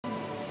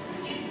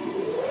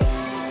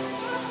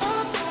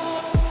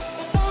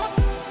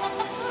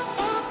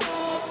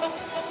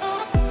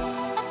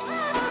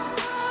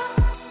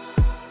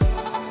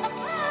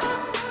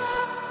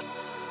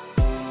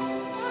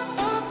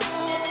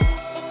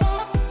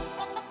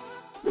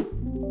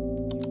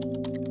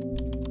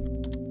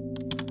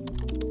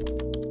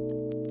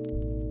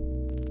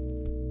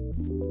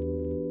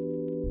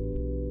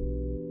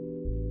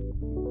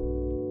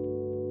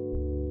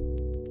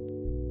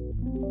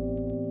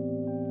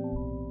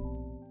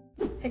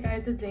Hey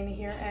guys, it's Zana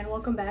here and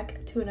welcome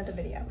back to another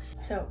video.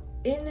 So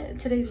in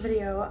today's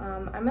video,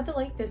 I'm at the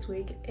lake this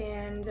week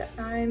and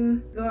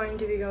I'm going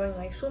to be going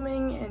like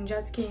swimming and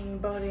jet skiing,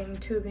 boating,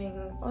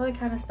 tubing, all that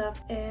kind of stuff,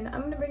 and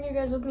I'm gonna bring you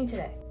guys with me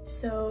today.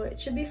 So it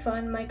should be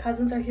fun. My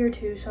cousins are here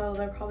too, so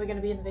they're probably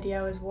gonna be in the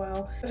video as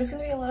well. But it's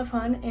gonna be a lot of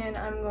fun and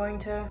I'm going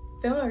to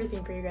film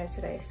everything for you guys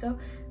today. So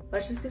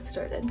let's just get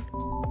started.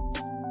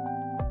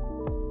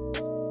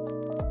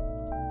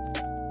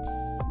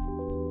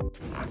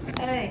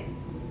 Hey,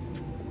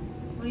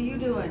 what are you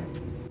doing?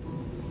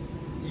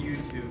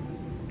 YouTube.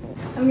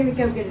 I'm gonna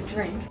go get a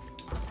drink.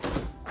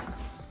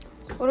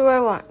 What do I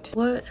want?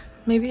 What?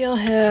 Maybe I'll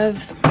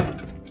have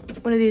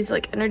one of these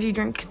like energy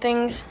drink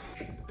things.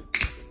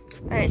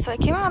 Alright, so I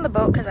came out on the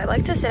boat because I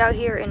like to sit out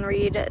here and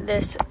read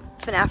this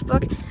FNAF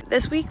book.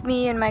 This week,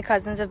 me and my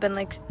cousins have been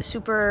like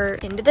super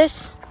into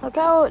this. Look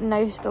how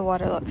nice the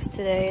water looks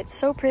today. It's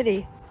so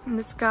pretty. And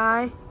the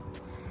sky.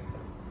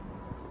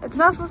 It's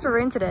not supposed to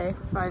rain today,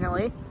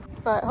 finally.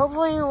 But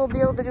hopefully we'll be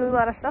able to do a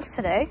lot of stuff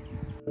today.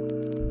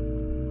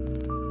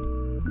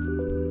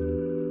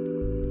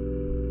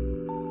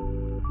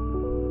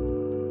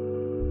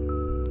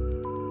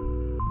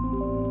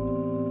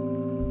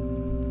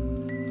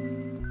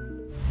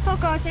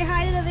 Coco, say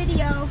hi to the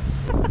video.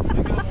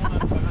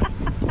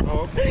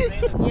 Oh,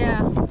 okay.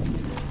 Yeah.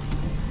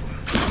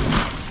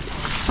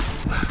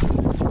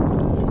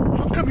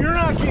 How come you're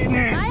not getting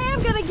in? I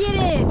am gonna get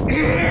it.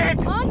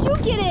 Why don't you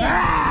get it?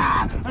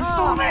 Ah, I'm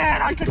so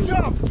mad. I can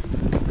jump.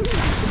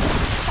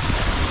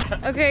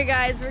 Okay,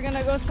 guys, we're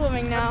gonna go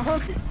swimming now.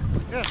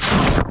 Yes.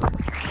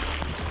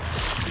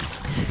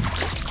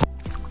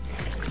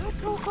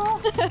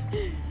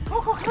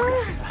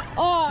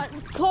 Oh,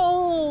 it's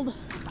cold.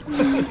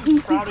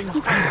 Sprouting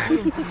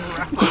balloons in the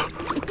round.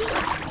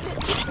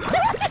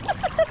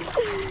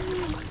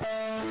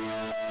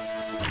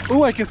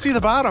 Ooh, I can see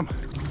the bottom.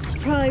 It's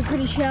probably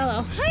pretty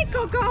shallow. Hi,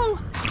 Coco.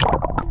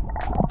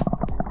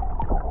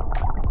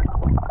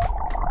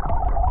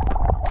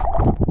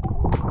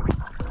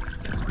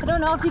 I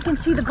don't know if you can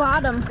see the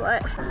bottom,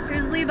 but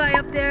there's Levi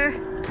up there.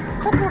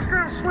 Coco's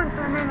gonna swim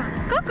for a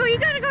minute. Coco, you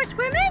gotta go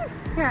swimming?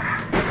 Yeah.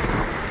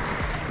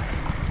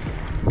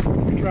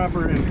 Drop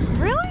her in.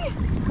 Really?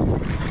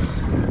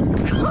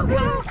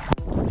 Coco!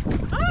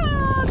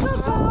 Oh,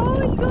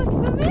 Coco, you go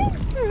swimming?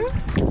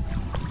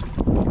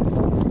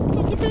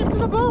 Get back to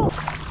the boat.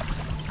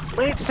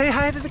 Wait, say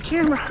hi to the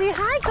camera. Say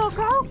hi,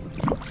 Coco.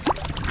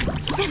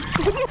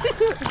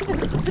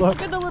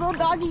 Look at the little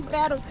doggy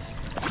battle.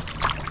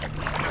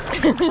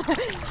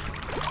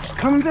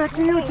 Coming back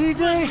to you,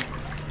 TJ.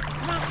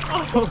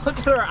 Oh, look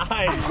at her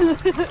eyes.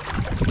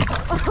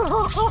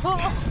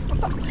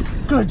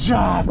 Good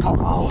job,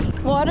 Coco.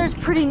 Water's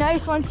pretty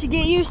nice once you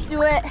get used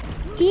to it.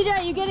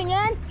 TJ, you getting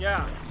in?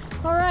 Yeah.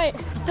 All right,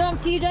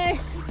 dump TJ.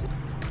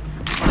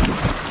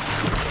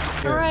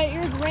 All right,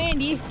 here's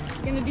Randy. He's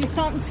gonna do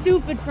something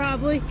stupid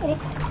probably.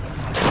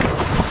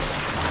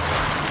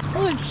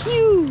 Oh, it's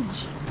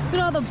huge. Look at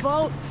all the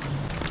boats.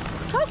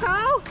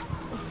 Coco,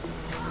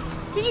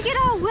 did you get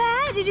all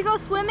wet? Did you go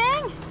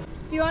swimming?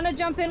 Do you want to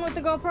jump in with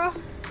the GoPro?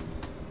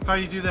 How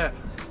do you do that?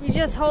 You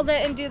just hold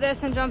it and do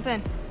this and jump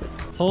in.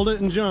 Hold it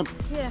and jump.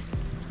 Yeah.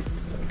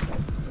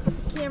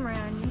 Camera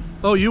on you.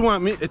 Oh, you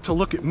want me to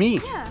look at me?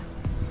 Yeah.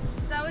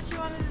 Is that what you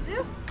wanted to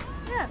do?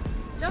 Yeah.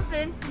 Jump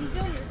in and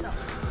film yourself.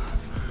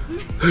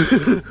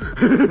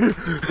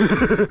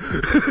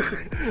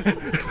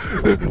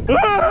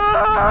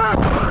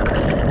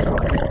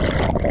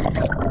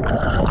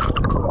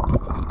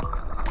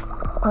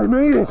 I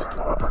made it.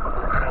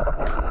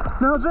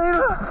 Now,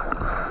 Zana.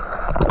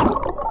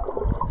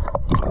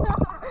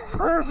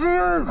 There she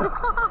is.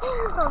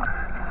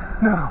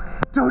 No,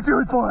 don't do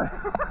it, boy.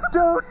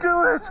 Don't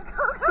do it.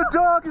 The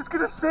dog is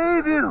gonna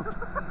save you.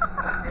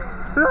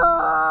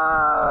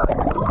 Ah!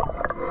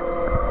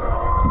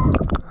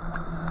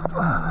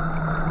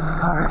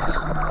 All right,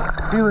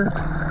 he lived.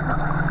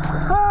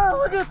 Oh,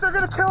 look at, they're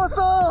gonna kill us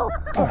all.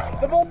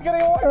 The boat's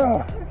getting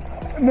away.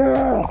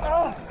 No.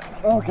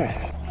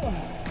 Okay.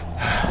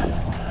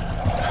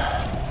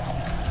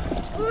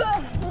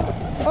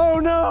 Oh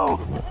no!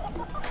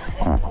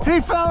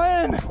 He fell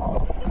in!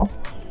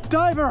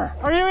 Diver,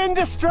 are you in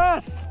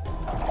distress?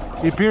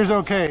 He appears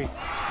okay.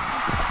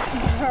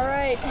 All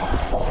right.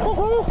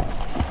 Coco!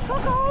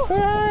 Coco!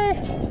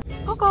 Hey!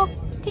 Coco,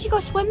 did you go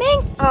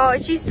swimming? Oh,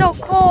 she's so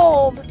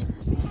cold.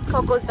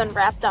 Coco's been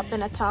wrapped up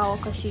in a towel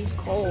because she's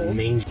cold. What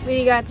do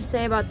you got to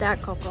say about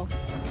that, Coco?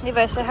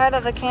 Levi, say hi to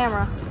the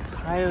camera.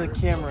 Hi to the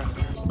camera.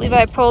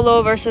 Levi pulled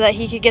over so that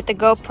he could get the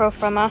GoPro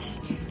from us.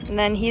 And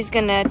then he's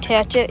gonna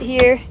attach it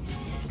here.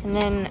 And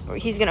then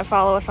he's gonna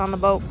follow us on the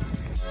boat.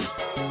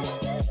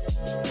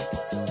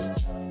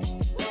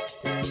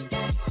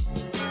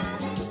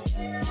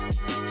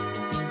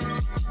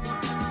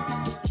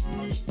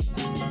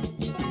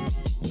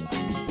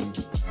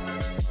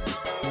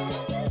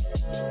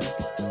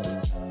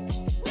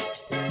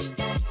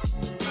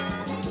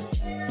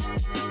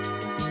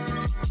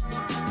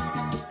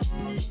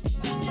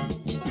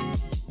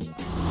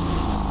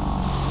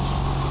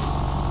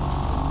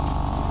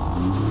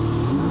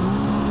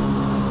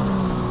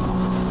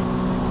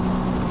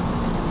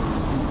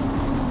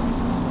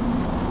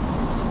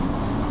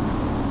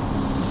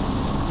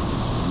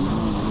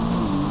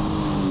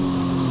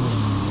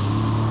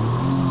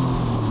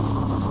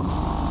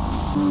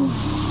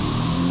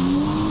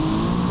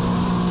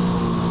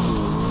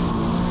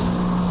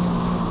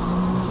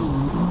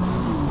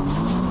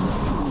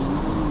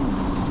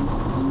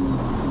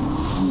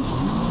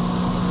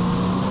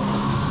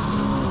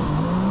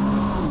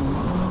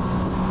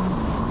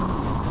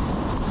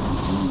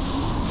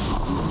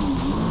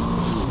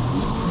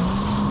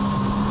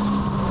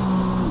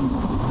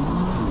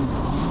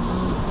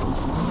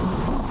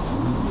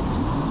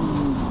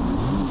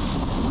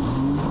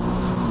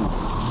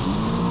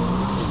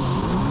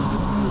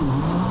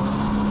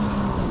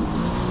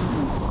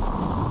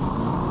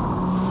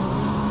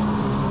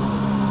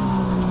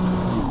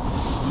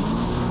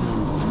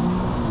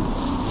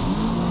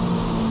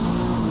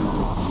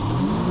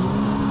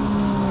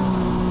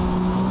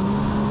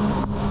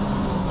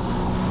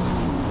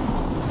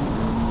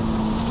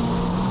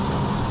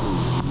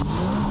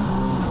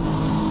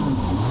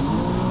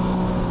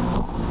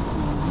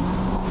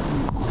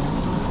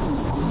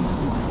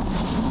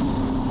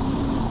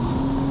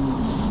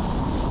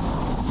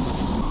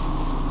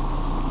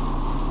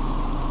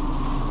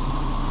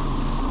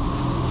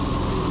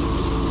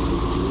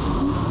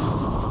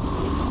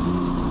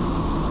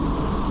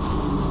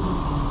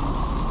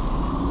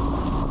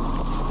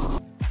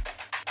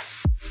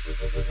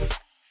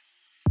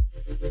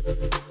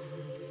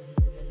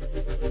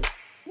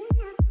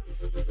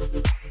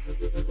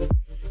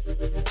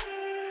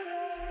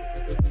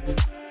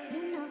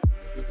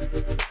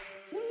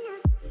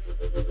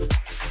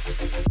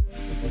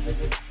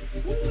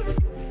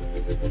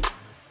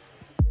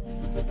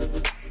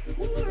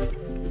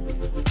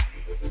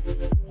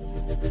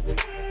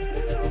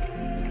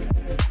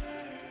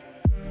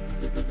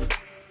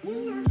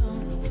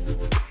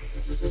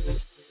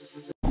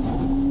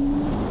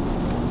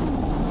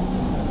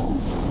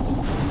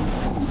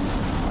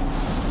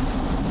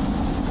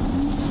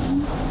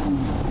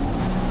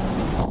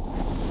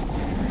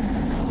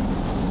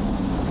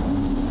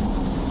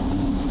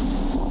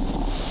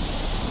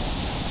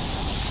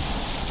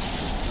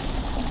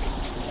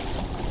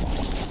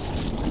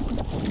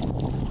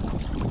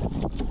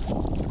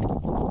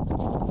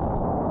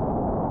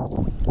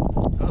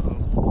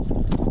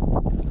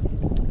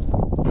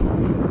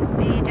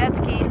 jet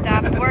ski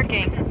stopped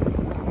working.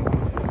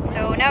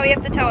 So now we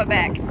have to tow it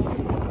back.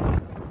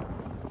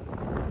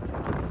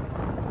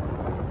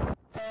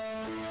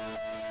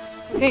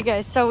 Okay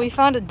guys, so we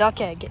found a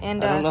duck egg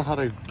and I don't know how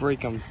to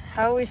break them.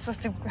 How are we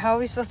supposed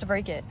to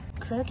break it?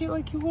 Crack it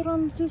like you would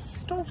on this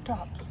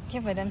stovetop. Yeah,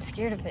 but I'm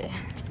scared of it.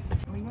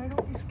 Levi,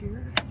 don't be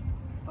scared.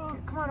 Oh,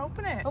 come on,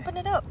 open it. Open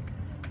it up.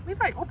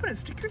 Levi, open it.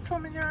 Stick your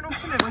thumb in there and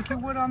open it like you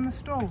would on the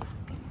stove.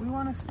 We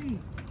want to see.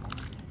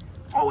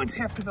 Oh, it's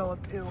half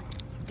developed. Ew.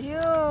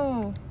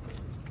 Ew.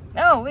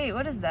 Oh, wait,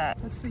 what is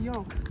that? That's the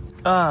yolk.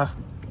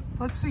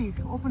 Let's see.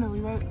 Open it,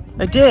 Levi.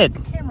 I did.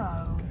 Get the camera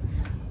out of it.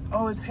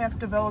 Oh, it's half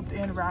developed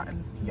and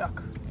rotten.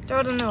 Yuck.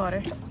 Throw it in the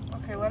water.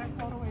 Okay, let it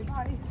float away.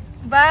 Bye.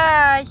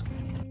 Bye.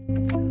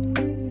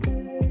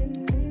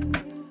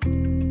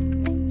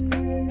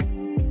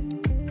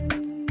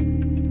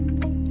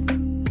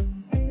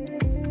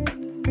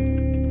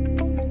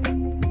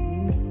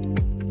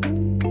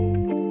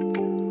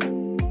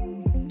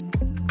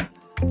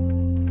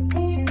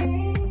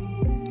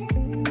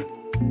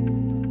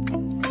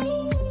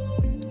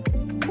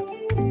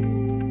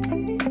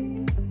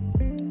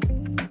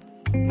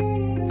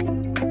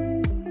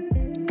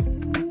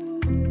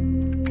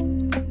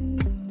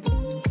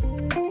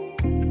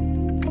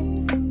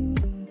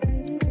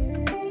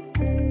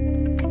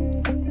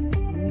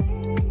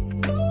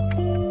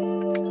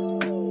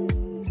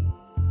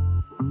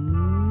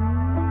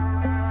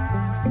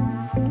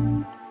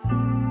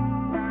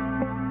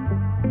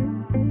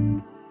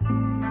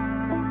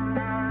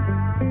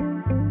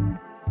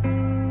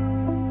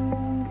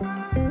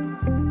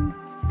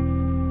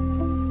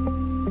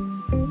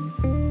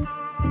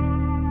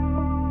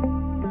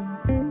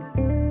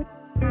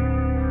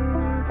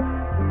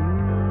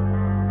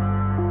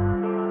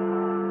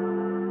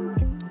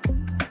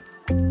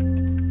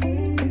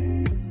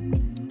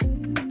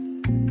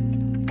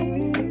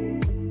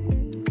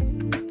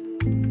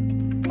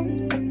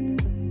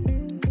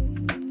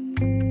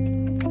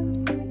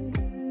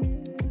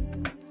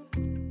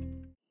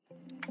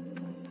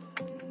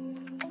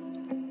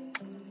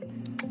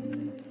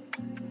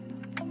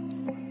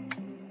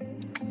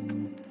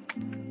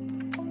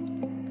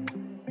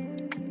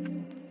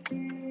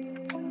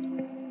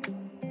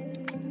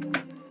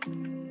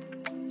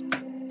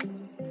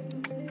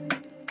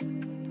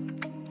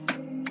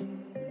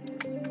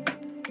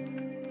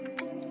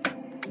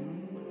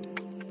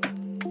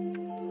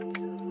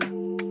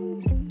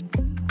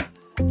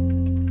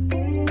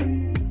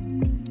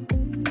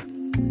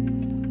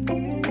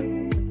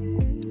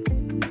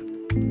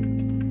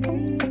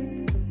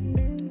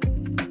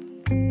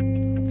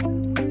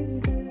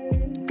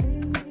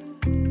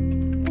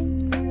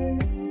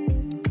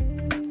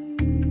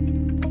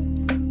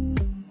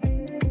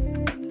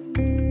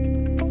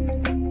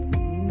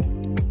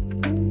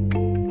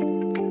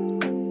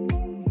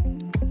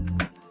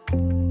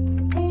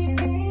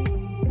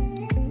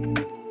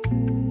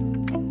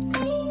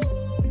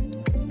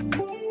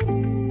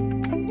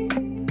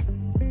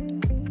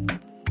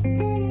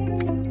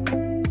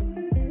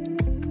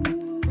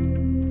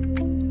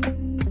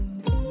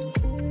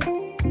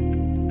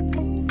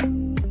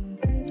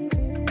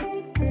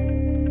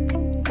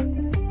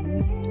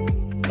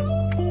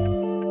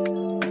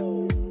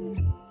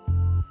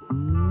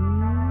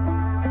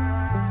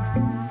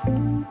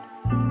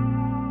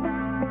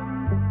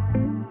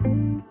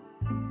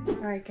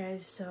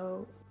 guys,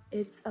 so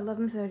it's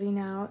 11:30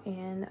 now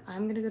and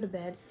I'm gonna go to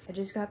bed. I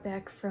just got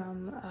back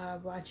from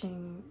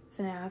watching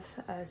FNAF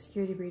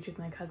Security Breach with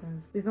my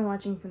cousins. We've been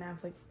watching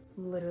FNAF like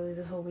literally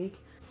this whole week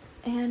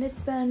and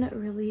it's been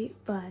really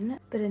fun.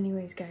 But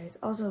anyways guys,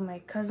 also my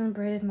cousin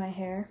braided my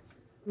hair.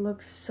 It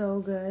looks so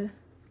good.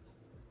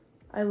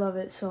 I love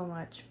it so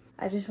much.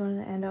 I just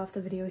wanted to end off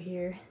the video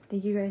here.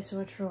 Thank you guys so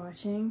much for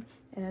watching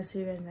and I'll see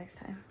you guys next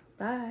time.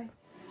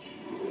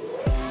 Bye!